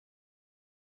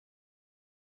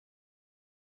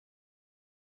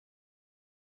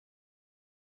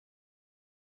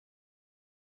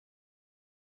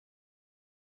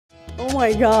Oh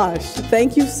my gosh.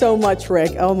 Thank you so much,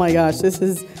 Rick. Oh my gosh, this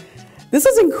is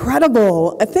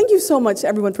incredible. Thank you so much,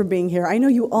 everyone, for being here. I know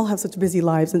you all have such busy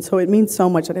lives, and so it means so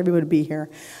much that everyone would be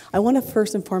here. I want to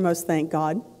first and foremost thank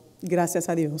God, gracias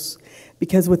a Dios,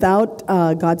 because without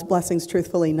God's blessings,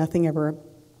 truthfully, nothing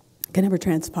can ever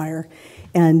transpire.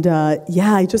 And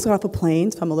yeah, I just got off a plane,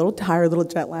 so I'm a little tired, a little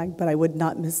jet lagged, but I would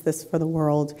not miss this for the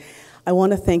world. I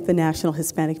want to thank the National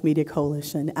Hispanic Media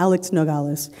Coalition, Alex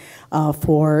Nogales,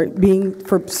 for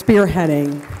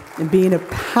spearheading and being a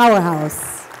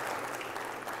powerhouse.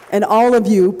 And all of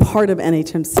you, part of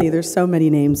NHMC. There's so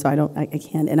many names, so I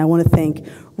can't. And I want to thank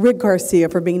Rick Garcia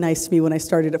for being nice to me when I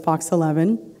started at Fox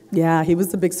 11. Yeah, he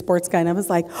was the big sports guy, and I was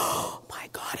like, oh my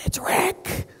God, it's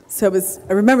Rick. So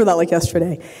I remember that like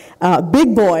yesterday.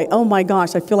 Big boy, oh my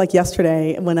gosh, I feel like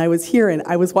yesterday when I was here and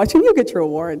I was watching you get your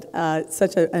award.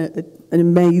 Such an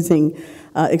amazing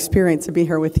experience to be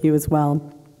here with you as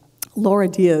well. Laura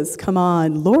Diaz, come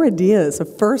on. Laura Diaz, the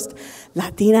first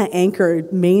Latina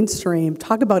anchored mainstream.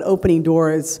 Talk about opening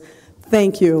doors.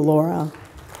 Thank you, Laura.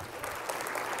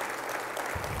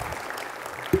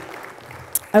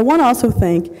 I want to also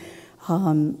thank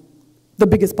the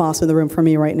biggest boss in the room for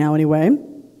me right now anyway,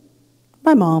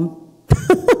 my mom.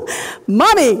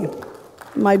 Mommy,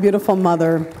 my beautiful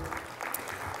mother.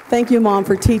 Thank you, Mom,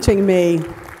 for teaching me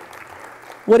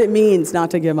what it means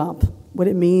not to give up, what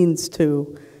it means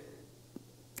to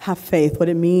have faith, what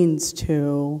it means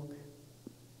to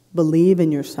believe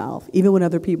in yourself, even when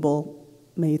other people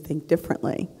may think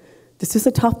differently. This is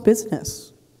a tough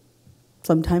business.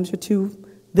 Sometimes you're too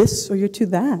this or you're too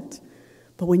that.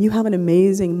 But when you have an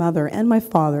amazing mother, and my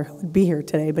father, who would be here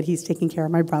today, but he's taking care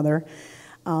of my brother,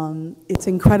 it's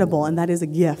incredible, and that is a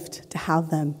gift to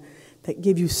have them that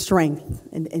give you strength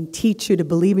and teach you to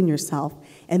believe in yourself.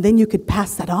 And then you could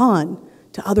pass that on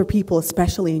to other people,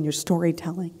 especially in your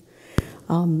storytelling.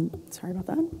 Sorry about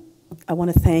that. I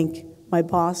want to thank my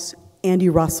boss, Andy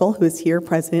Russell, who is here,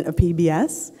 president of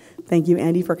PBS. Thank you,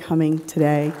 Andy, for coming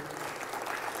today.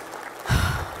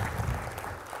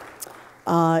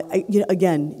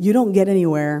 Again, you don't get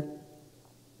anywhere.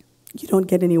 You don't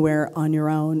get anywhere on your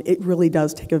own. It really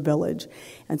does take a village.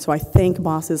 And so I thank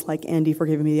bosses like Andy for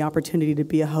giving me the opportunity to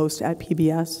be a host at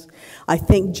PBS. I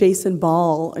thank Jason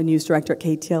Ball, a news director at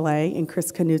KTLA, and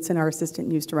Chris Knutson, our assistant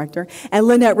news director, and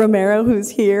Lynette Romero, who's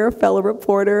here, fellow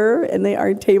reporter, and they are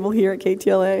at table here at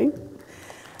KTLA.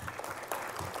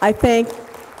 I thank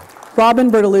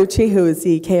Robin Bertolucci, who is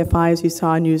the KFI, as you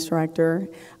saw, news director,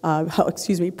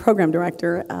 program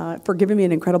director, for giving me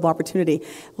an incredible opportunity.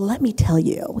 Let me tell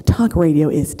you, talk radio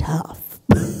is tough.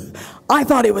 I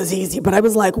thought it was easy, but I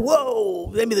was like,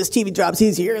 whoa, maybe this TV job's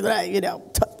easier than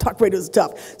talk radio is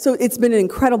tough. So it's been an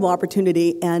incredible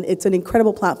opportunity, and it's an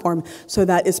incredible platform so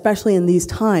that, especially in these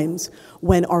times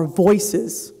when our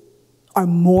voices are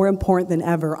more important than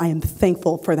ever, I am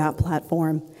thankful for that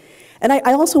platform. And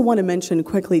I also want to mention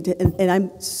quickly, and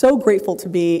I'm so grateful to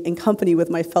be in company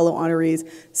with my fellow honorees,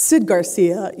 Sid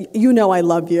Garcia. You know I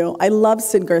love you. I love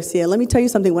Sid Garcia. Let me tell you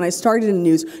something. When I started in the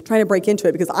news, trying to break into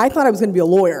it, because I thought I was going to be a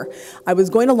lawyer. I was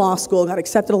going to law school, got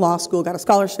accepted to law school, got a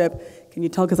scholarship. Can you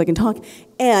tell because I can talk?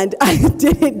 And I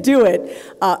didn't do it.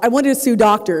 I wanted to sue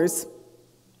doctors.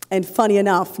 And funny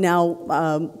enough,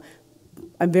 now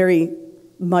I'm very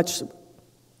much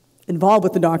involved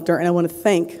with the doctor, and I want to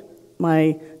thank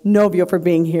my novio for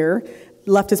being here,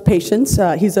 left his patients.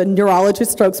 He's a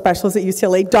neurologist, stroke specialist at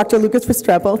UCLA, Dr. Lucas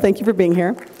Restrepo. Thank you for being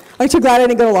here. Aren't you glad I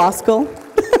didn't go to law school?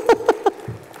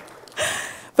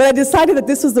 But I decided that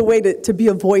this was the way to be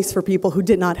a voice for people who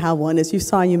did not have one. As you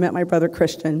saw, you met my brother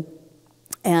Christian.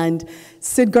 And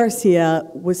Sid Garcia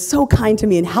was so kind to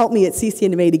me and helped me at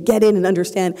CCNMA to get in and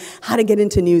understand how to get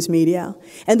into news media.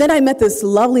 And then I met this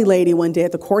lovely lady one day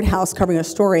at the courthouse covering a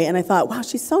story, and I thought, wow,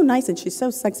 she's so nice and she's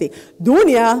so sexy.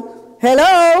 Dunia,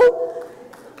 hello?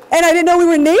 And I didn't know we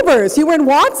were neighbors. You were in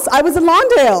Watts, I was in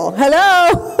Lawndale.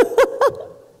 Hello?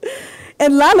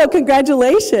 And Lalo,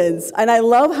 congratulations. And I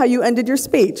love how you ended your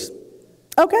speech.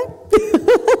 Okay.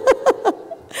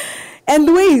 And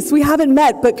Luis, we haven't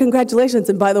met, but congratulations.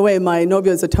 And by the way, my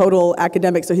novio is a total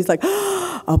academic, so he's like,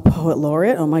 a poet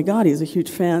laureate? Oh my God, he's a huge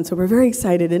fan. So we're very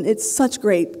excited, and it's such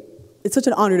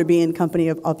an honor to be in company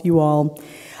of you all.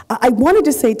 I wanted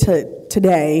to say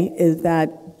today is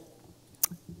that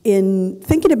in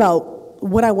thinking about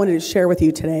what I wanted to share with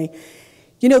you today,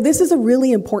 this is a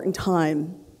really important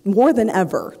time, more than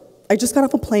ever. I just got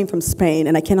off a plane from Spain,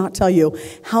 and I cannot tell you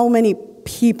how many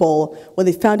people, when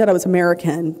they found out I was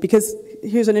American, because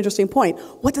here's an interesting point.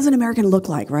 What does an American look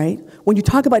like, right? When you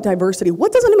talk about diversity,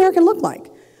 what does an American look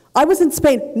like? I was in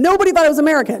Spain. Nobody thought I was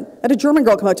American. I had a German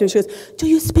girl come up to me. She goes, do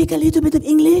you speak a little bit of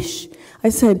English? I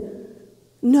said,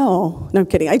 No, I'm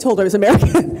kidding. I told her I was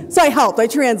American, so I helped, I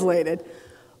translated.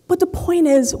 But the point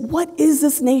is, what is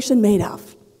this nation made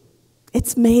of?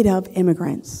 It's made of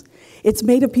immigrants. It's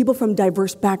made of people from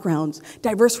diverse backgrounds,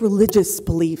 diverse religious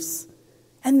beliefs.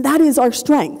 And that is our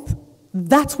strength.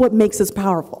 That's what makes us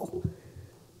powerful.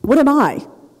 What am I?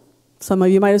 Some of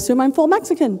you might assume I'm full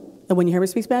Mexican. And when you hear me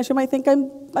speak Spanish, you might think I'm,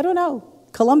 I don't know,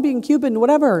 Colombian, Cuban,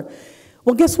 whatever.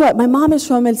 Well, guess what? My mom is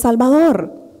from El Salvador.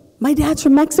 My dad's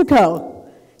from Mexico.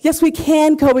 Yes, we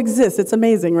can coexist. It's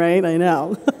amazing, right? I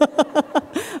know.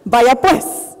 Vaya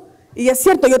pues. Y es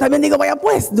cierto, yo también digo vaya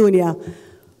pues, Dunia.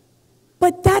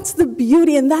 But that's the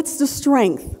beauty and that's the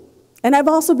strength. And I've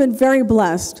also been very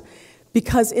blessed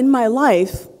because in my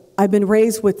life, I've been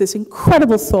raised with this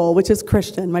incredible soul, which is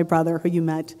Christian, my brother, who you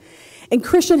met. And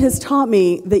Christian has taught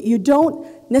me that you don't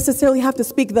necessarily have to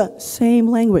speak the same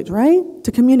language, right?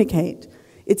 To communicate.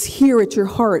 It's here, it's your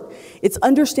heart. It's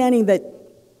understanding that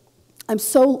I'm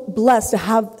so blessed to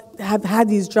have had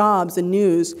these jobs and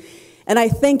news. And I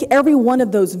thank every one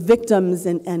of those victims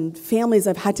and families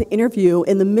I've had to interview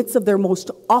in the midst of their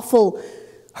most awful,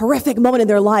 horrific moment in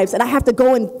their lives. And I have to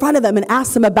go in front of them and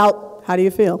ask them about, how do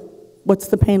you feel? What's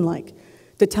the pain like?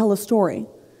 To tell a story.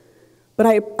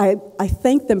 But I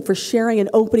thank them for sharing and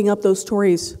opening up those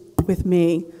stories with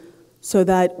me so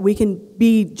that we can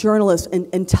be journalists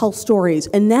and tell stories.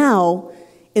 And now,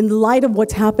 in light of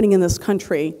what's happening in this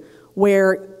country,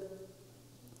 where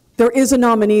there is a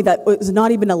nominee that is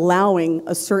not even allowing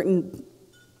a certain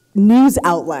news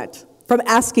outlet from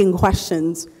asking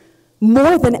questions,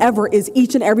 more than ever is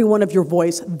each and every one of your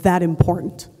voice that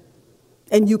important.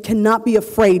 And you cannot be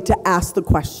afraid to ask the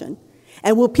question.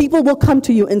 And people will come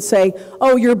to you and say,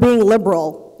 oh, you're being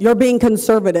liberal, you're being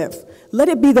conservative. Let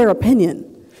it be their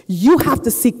opinion. You have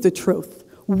to seek the truth.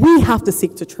 We have to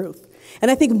seek the truth. And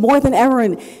I think more than ever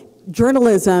in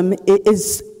journalism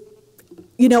is,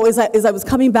 you know, as I was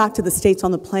coming back to the States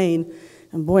on the plane,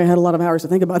 and boy, I had a lot of hours to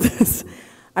think about this,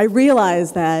 I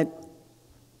realized that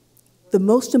the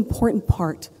most important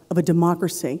part of a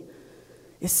democracy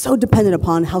is so dependent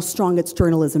upon how strong its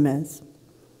journalism is.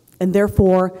 And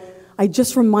therefore, I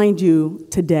just remind you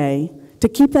today to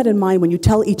keep that in mind when you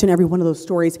tell each and every one of those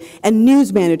stories. And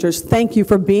news managers, thank you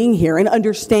for being here and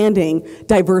understanding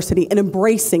diversity and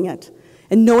embracing it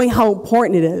and knowing how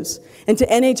important it is. And to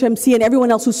NHMC and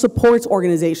everyone else who supports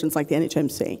organizations like the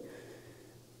NHMC.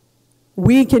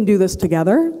 We can do this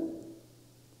together,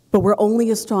 but we're only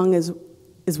as strong as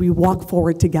we walk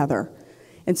forward together.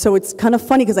 And so it's kind of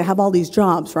funny because I have all these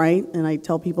jobs, right? And I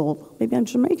tell people, maybe I'm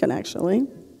Jamaican, actually.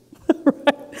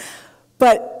 Right?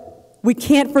 But we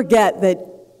can't forget that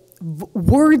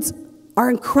words are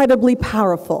incredibly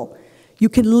powerful. You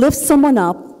can lift someone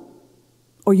up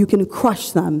or you can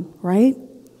crush them, right?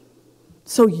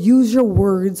 So use your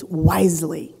words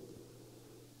wisely.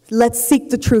 Let's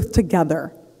seek the truth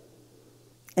together.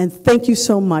 And thank you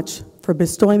so much for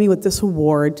bestowing me with this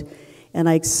award. And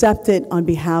I accept it on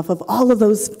behalf of all of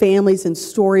those families and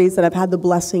stories that I've had the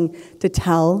blessing to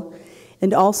tell.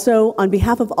 And also on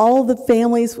behalf of all the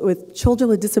families with children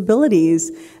with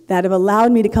disabilities that have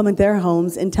allowed me to come in their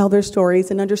homes and tell their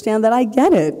stories and understand that I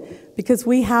get it, because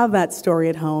we have that story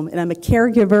at home. And I'm a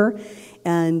caregiver,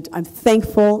 and I'm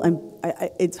thankful.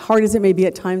 It's hard as it may be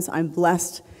at times, I'm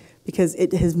blessed because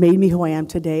it has made me who I am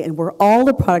today, and we're all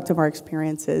the product of our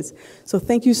experiences. So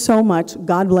thank you so much.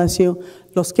 God bless you.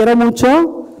 Los quiero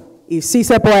mucho, y sí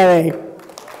se puede.